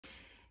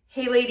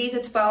Hey ladies,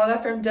 it's Paola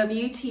from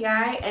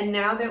WTI, and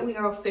now that we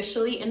are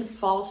officially in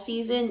fall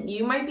season,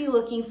 you might be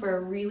looking for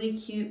a really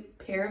cute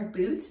pair of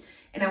boots,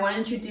 and I want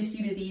to introduce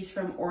you to these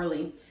from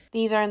Orly.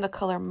 These are in the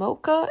color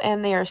mocha,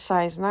 and they are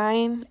size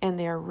 9, and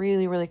they are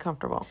really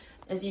comfortable.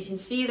 As you can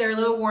see, they're a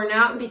little worn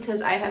out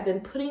because I have been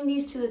putting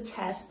these to the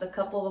test the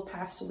couple of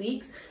past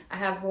weeks. I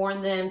have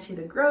worn them to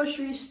the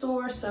grocery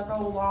store,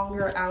 several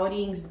longer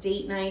outings,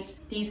 date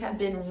nights. These have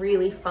been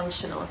really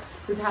functional.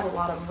 We've had a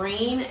lot of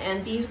rain,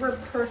 and these were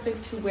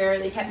perfect to wear.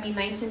 They kept me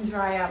nice and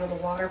dry out of the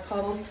water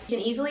puddles. You can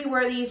easily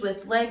wear these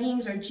with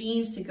leggings or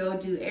jeans to go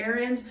do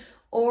errands,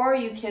 or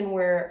you can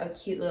wear a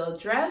cute little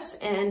dress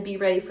and be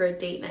ready for a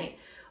date night.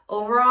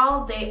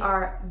 Overall, they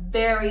are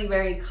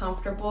very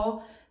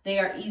comfortable. They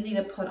are easy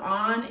to put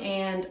on,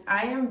 and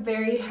I am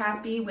very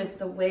happy with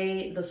the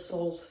way the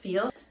soles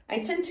feel. I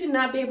tend to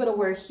not be able to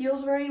wear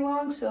heels very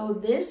long, so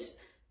this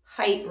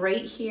height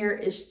right here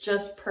is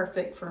just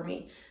perfect for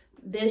me.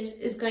 This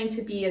is going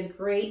to be a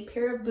great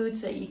pair of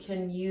boots that you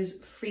can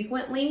use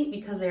frequently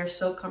because they are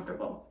so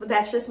comfortable. But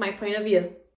that's just my point of view.